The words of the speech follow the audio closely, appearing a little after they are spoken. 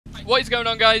What is going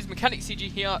on, guys? Mechanic CG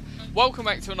here. Welcome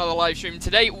back to another live stream.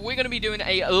 Today we're going to be doing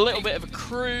a little bit of a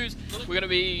cruise. We're going to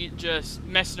be just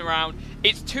messing around.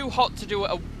 It's too hot to do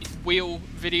a wheel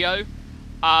video,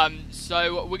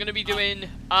 so we're going to be doing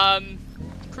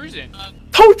cruising.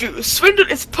 Told you, Swindon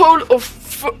is full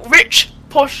of rich,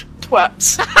 posh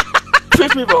twats.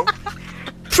 Prove me wrong.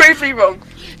 Prove me wrong.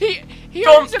 He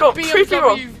owns a BMW. Prove me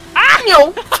wrong. Ah!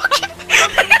 No.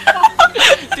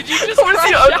 Did you just I want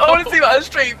to see that on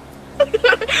stream.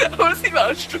 I want to see that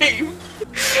on stream.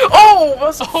 Oh,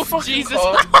 that's a fucking Jesus.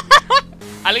 car.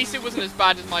 At least it wasn't as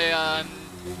bad as my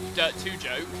Dirt 2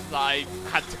 joke that I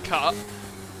had to cut.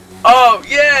 Oh,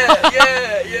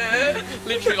 yeah.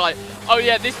 Literally like, oh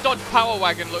yeah, this Dodge Power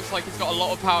Wagon looks like it's got a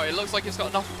lot of power. It looks like it's got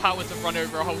enough power to run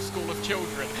over a whole school of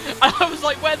children. And I was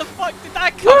like, where the fuck did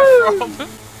that come from?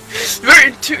 We're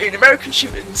in American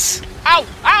shootings. Ow!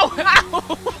 Ow!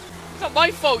 Ow! It's not my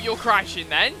fault you're crashing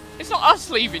then. It's not us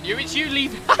leaving you, it's you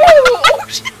leaving. Oh,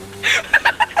 shit.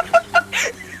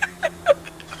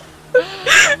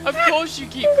 Of course you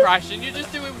keep crashing, you're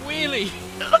just doing wheelie.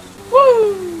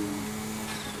 Woo!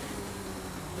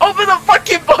 Over the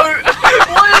fucking boat!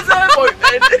 Why is there a boat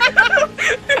then?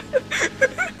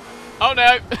 Oh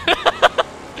no!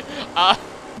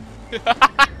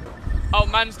 Oh,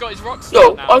 man's got his rocks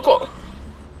No, now. I got...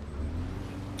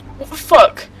 What the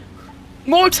fuck?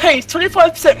 More taste,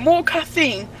 25% more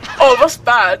caffeine. Oh, that's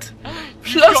bad.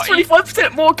 Plus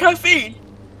 25% more caffeine.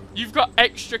 You've got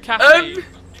extra caffeine.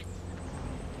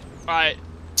 Right.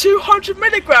 200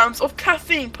 milligrams of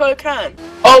caffeine per can.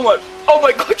 Oh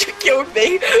my god, you killed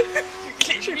me. You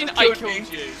literally just I killed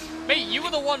killed me. you. Mate, you were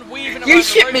the one weaving around You the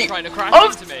hit road me. trying to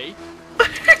crash into me.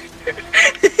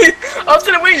 I was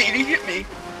gonna wheelie and you hit me.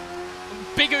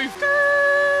 Big oof.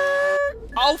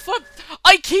 Oh fuck!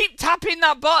 I keep tapping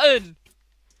that button.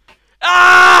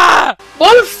 Ah!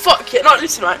 Why the fuck? Yeah, no,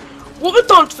 listen, right. What we've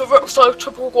done to the Rockstar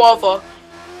Triple Guava?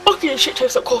 Fucking shit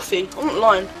tastes like coffee. I'm not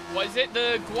lying. What is it?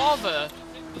 The guava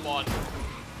one?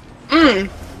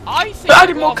 I think but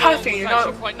adding the more guava caffeine, one was you know.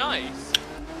 actually quite nice.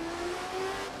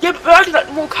 Yeah, but we're adding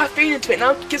like more caffeine into it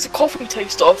now. It gives the coffee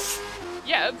taste off.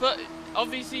 Yeah, but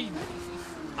obviously,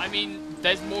 I mean,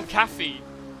 there's more caffeine.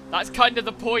 That's kind of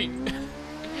the point.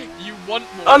 You want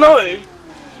more. I know. Caffeine.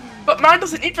 But man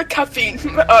doesn't need the caffeine.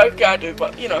 Okay, I do,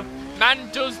 but you know.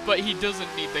 Man does, but he doesn't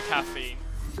need the caffeine.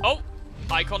 Oh,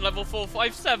 icon level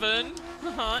 457.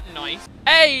 Nice.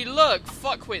 Hey, look,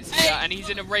 Fuckwit's here, and he's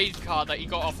in a raid car that he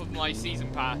got off of my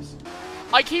season pass.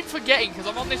 I keep forgetting because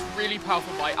I'm on this really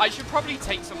powerful bike. I should probably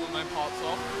take some of my parts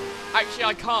off. Actually,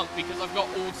 I can't because I've got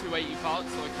all 280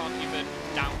 parts, so I can't even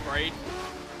downgrade.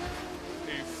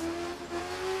 Oof.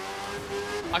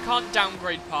 I can't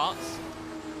downgrade parts.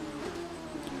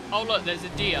 Oh look, there's a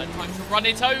deer. Time to run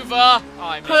it over. Oh,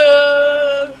 I missed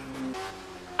it.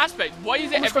 Aspect, why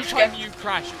is it every time you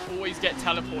crash, you always get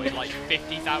teleported like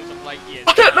 50,000 light years?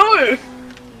 I don't know.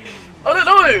 I don't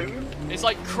know. It's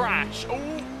like crash. Oh,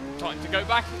 time to go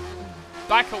back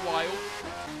a while.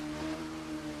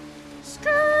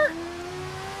 Skirt.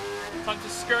 Time to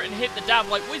skirt and hit the dab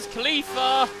like Wiz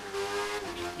Khalifa.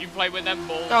 You play with them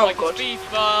balls like God. it's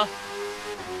FIFA.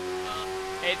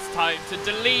 It's time to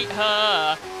delete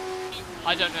her.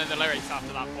 I don't know the lyrics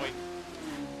after that point.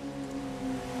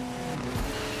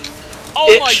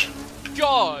 Oh my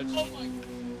god!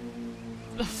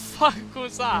 The fuck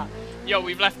was that? Yo,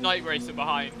 we've left Night Racer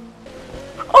behind.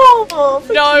 Oh,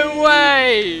 No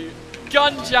way!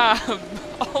 Gun jam!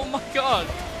 Oh my god!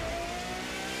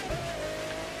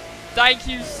 Thank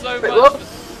you so much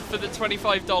for the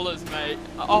 $25, mate.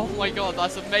 Oh my god,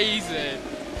 that's amazing.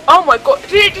 Oh my god,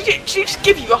 did he just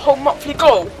give you a whole monthly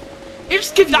goal? He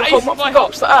just give you a whole monthly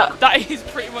goal, so that is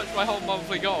pretty much my whole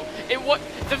monthly goal.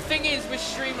 The thing is with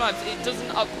Streamlabs, it doesn't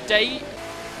update.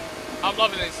 I'm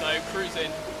loving this though,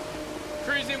 cruising.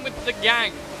 Cruising with the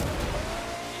gang.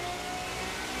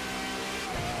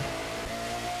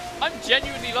 I'm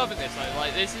genuinely loving this though,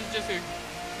 like this is just a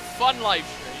fun live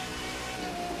stream.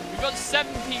 We've got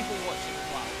 7 people watching as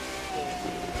well.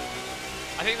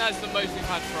 I think that's the most we've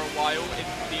had for a while in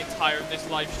the entire of this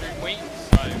live stream week,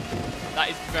 so that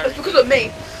is very it's because of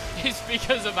me. It's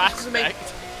because of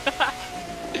Aspect.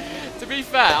 To be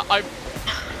fair,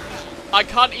 I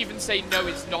can't even say no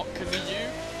it's not because of you,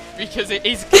 because it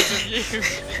is because of you.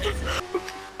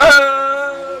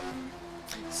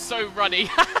 So runny.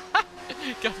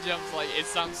 Gun jump's like, it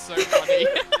sounds so funny.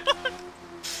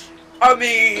 I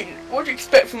mean, what do you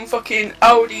expect from fucking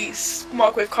Aldi's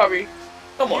microwave curry?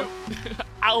 Come on.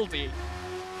 Aldi.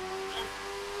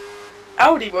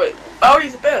 Aldi, bro.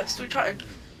 Aldi's the best. What are you chatting?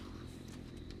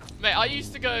 Mate, I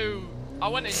used to go... I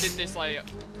went and did this, like,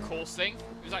 course thing.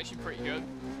 It was actually pretty good.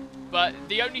 but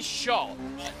the only shop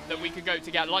that we could go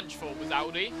to get lunch for was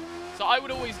Aldi. So I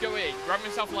would always go in, grab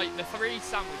myself like the 3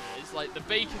 sandwiches, like the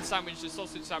bacon sandwich, the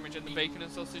sausage sandwich, and the bacon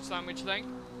and sausage sandwich thing.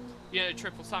 You know, the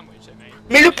triple sandwich, I mean.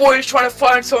 Me the boy is trying to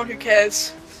find someone who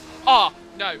cares. Ah,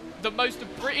 no, the most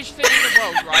British thing in the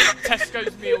world, right?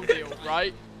 Tesco's meal deal,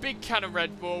 right? Big can of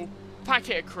Red Bull,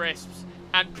 packet of crisps,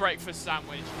 and breakfast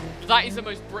sandwich. That is the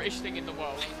most British thing in the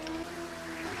world.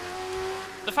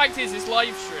 The fact is, this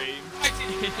live stream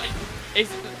is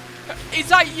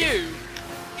that you?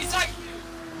 Is that you?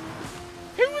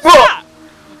 Who was that?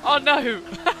 Oh no!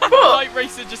 Night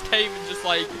Racer just came and just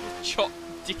like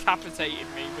decapitated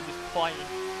me with his plane.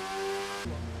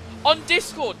 On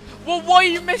Discord. Well, why are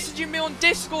you messaging me on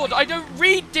Discord? I don't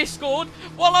read Discord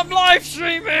while I'm live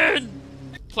streaming.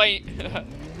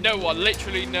 No one,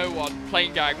 literally no one.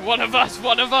 Plane gang. One of us.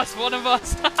 One of us. One of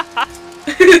us.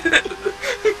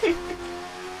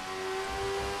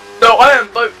 No, I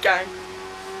am boat gang.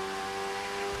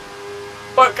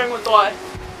 Boat gang will die.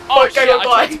 Oh, boat gang will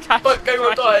die. Boat gang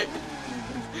will die.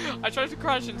 I tried to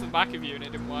crash into the back of you and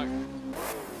it didn't work.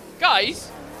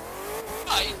 Guys,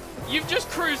 you've just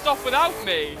cruised off without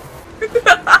me.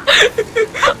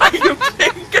 I am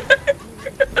plane gang.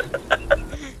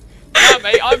 Yeah,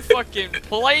 mate, I'm fucking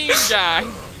plane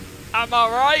gang. Am I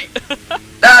right?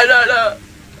 No.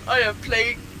 I am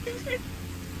plane.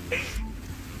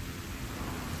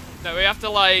 No, we have to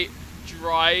like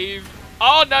drive.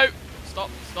 Oh no!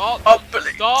 Stop! Stop! Oh,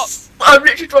 Stop! I'm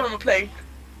literally driving a plane.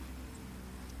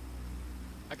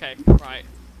 Okay, right.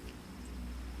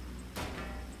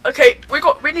 Okay,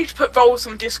 we need to put roles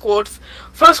on Discord.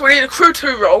 First, we need a crew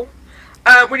 2 role.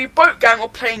 We need boat gang or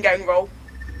plane gang role.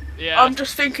 Yeah. I'm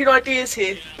just thinking ideas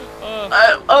here.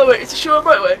 Oh wait, it's a sure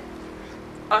motorway.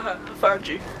 I found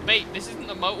you. Mate, this isn't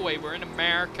the motorway. We're in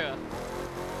America.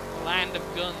 Land of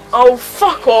guns. Oh,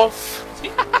 fuck off.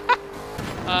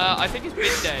 I think it's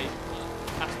bin day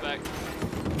aspect.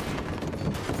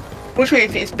 What do you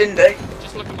think it's bin day?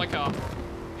 Just look at my car.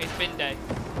 It's bin day.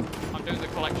 I'm doing the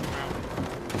collection route.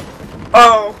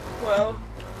 Oh, well.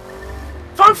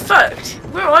 Fun fact,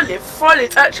 where I live,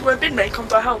 Friday's actually when bin day comes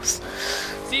to our house.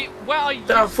 See, where I used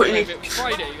to live, it was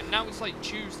Friday, and now it's like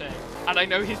Tuesday. And I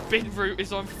know his bin route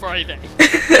is on Friday.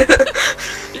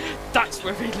 That's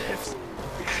where he lives.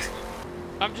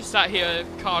 I'm just sat here,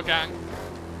 car gang.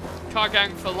 Car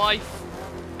gang for life.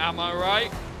 Am I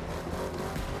right?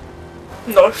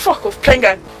 No, fuck off, plane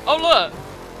gang. Oh look!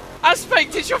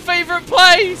 Aspect is your favourite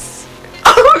place!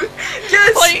 Oh,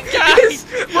 yes! Plane gang! Yes,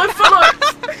 my fellow!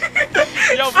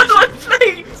 Yo,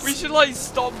 we should like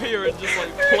stop here and just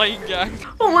like plane gang.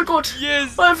 Oh my god.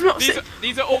 Yes! I have not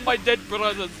these are all my dead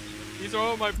brothers. These are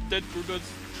all my dead brothers.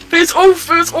 There's all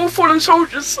fallen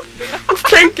soldiers of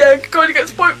plane gang going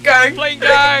against boat gang. Plane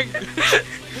gang!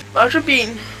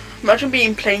 Imagine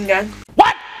being plane gang.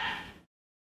 What?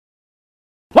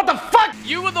 What the fuck?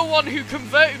 You were the one who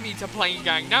converted me to plane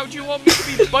gang. Now do you want me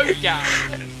to be boat gang?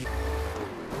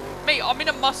 Mate, I'm in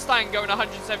a Mustang going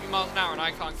 170 miles an hour and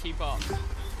I can't keep up.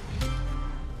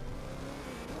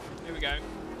 Here we go.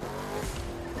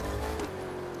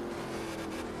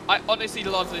 I honestly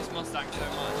love this Mustang so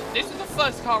much. This is the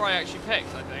first car I actually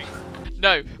picked, I think.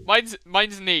 No,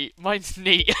 mine's neat. Mine's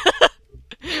neat.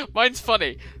 Mine's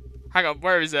funny. Hang on,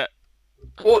 where is it?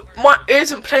 Well, it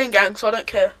isn't plane gang, so I don't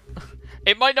care.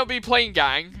 It might not be plane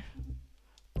gang,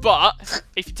 but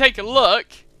if you take a look,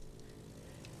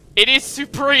 it is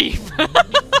Supreme.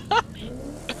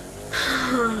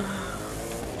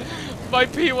 My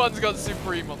P1's got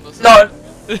Supreme on the side.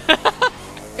 No.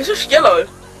 It's just yellow.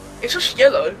 It's just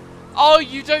yellow. Oh,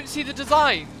 you don't see the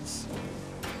designs?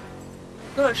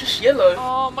 No, it's just yellow.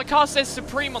 Oh, my car says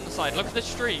Supreme on the side. Look at the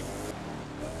stream.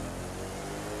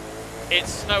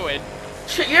 It's snowing.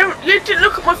 Shit, you didn't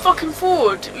look at my fucking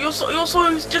Ford. You're so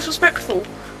disrespectful.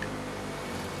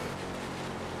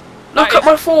 Look at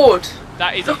my Ford.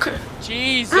 That is.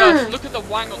 Jesus, look at the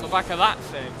wang on the back of that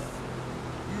thing.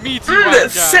 Meaty wang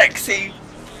That's gang. sexy.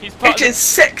 It is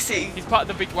sexy. He's part of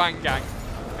the big wang gang.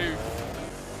 Who?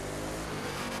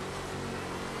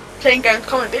 Plane gang,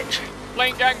 come on, bitch.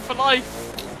 Plane gang for life.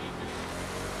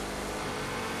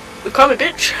 We're coming,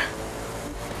 bitch.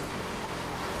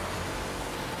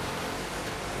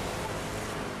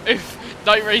 If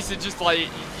Night Racer just like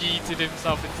yeeted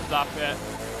himself into that bit.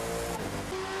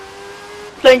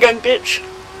 Plane gang, bitch.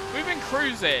 We've been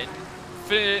cruising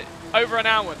for over an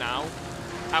hour now,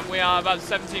 and we are about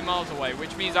 17 miles away,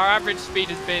 which means our average speed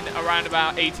has been around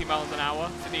about 80 miles an hour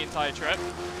for the entire trip.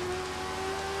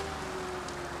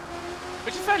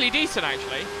 Which is fairly decent,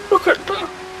 actually. Look at that.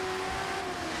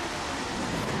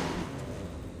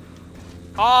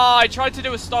 Oh, I tried to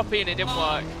do a stoppie and it didn't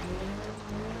work.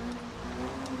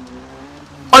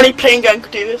 Only playing gang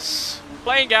could do this.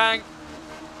 Playing gang.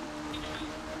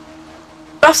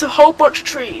 That's a whole bunch of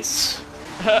trees.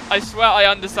 I swear I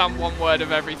understand one word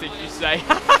of everything you say.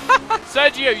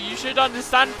 Sergio, you should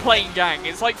understand playing gang.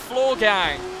 It's like floor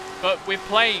gang, but with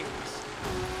planes.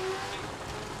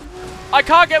 I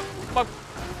can't get my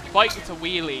bike to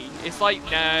wheelie. It's like,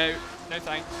 no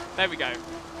thanks. There we go.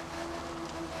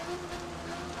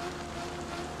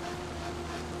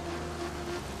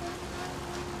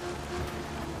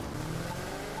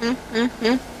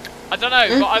 I don't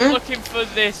know, but I'm looking for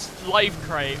this live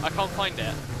crate. I can't find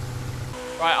it.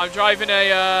 Right, I'm driving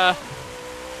a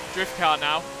drift car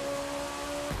now.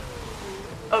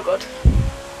 Oh god.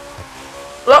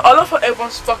 I love how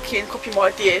everyone's fucking copying my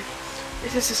idea.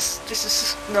 This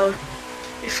is no.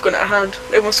 It's gone out of hand.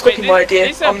 Everyone's copying my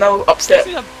idea. I'm now upset.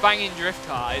 This is a banging drift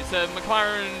car. It's a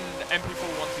McLaren MP4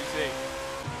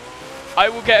 125. I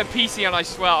will get a PC and I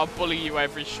swear I'll bully you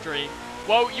every stream.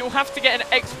 Well, you'll have to get an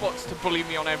Xbox to bully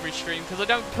me on every stream because I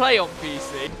don't play on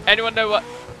PC. Anyone know what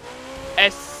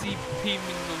SCP means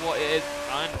or what it is?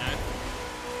 I don't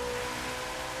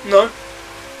know. No.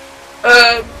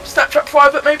 Snapchat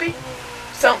private maybe?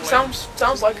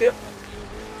 Sounds like it.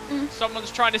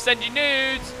 Someone's trying to send you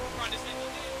nudes.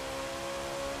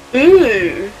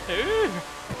 Ooh. Ooh.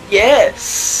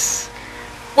 Yes.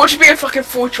 What should be a fucking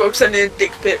 4-year-old sending a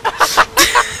dick pic?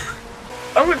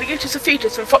 I'm gonna get you some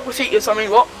fetus and fuck with fetus, I mean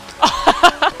what?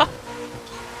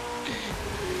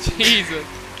 Jesus.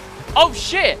 Oh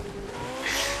shit!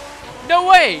 No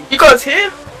way! You guys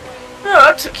here? No,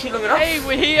 that took you long enough. Hey,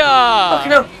 we're here!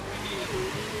 Fucking hell.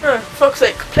 No, fuck's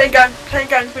sake. Playing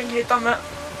gang's been here, done that.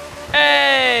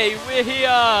 Hey, we're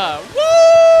here!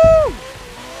 Woo!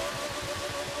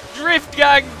 Drift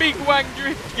gang, big wang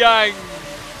drift gang!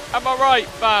 Am I right,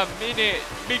 fam? In it,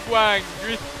 big wang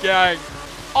drift gang.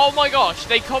 Oh my gosh,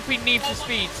 they copied Need for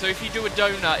Speed, so if you do a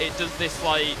donut, it does this,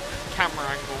 like, camera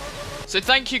angle. So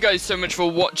thank you guys so much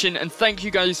for watching, and thank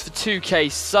you guys for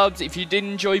 2k subs. If you did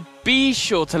enjoy, be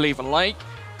sure to leave a like,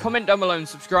 comment down below and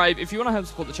subscribe. If you want to help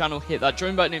support the channel, hit that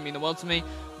join button, it'd mean the world to me.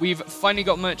 We've finally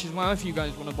got merch as well if you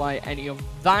guys want to buy any of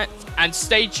that. And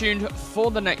stay tuned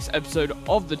for the next episode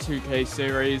of the 2k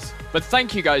series. But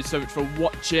thank you guys so much for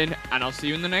watching, and I'll see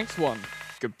you in the next one.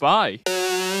 Goodbye.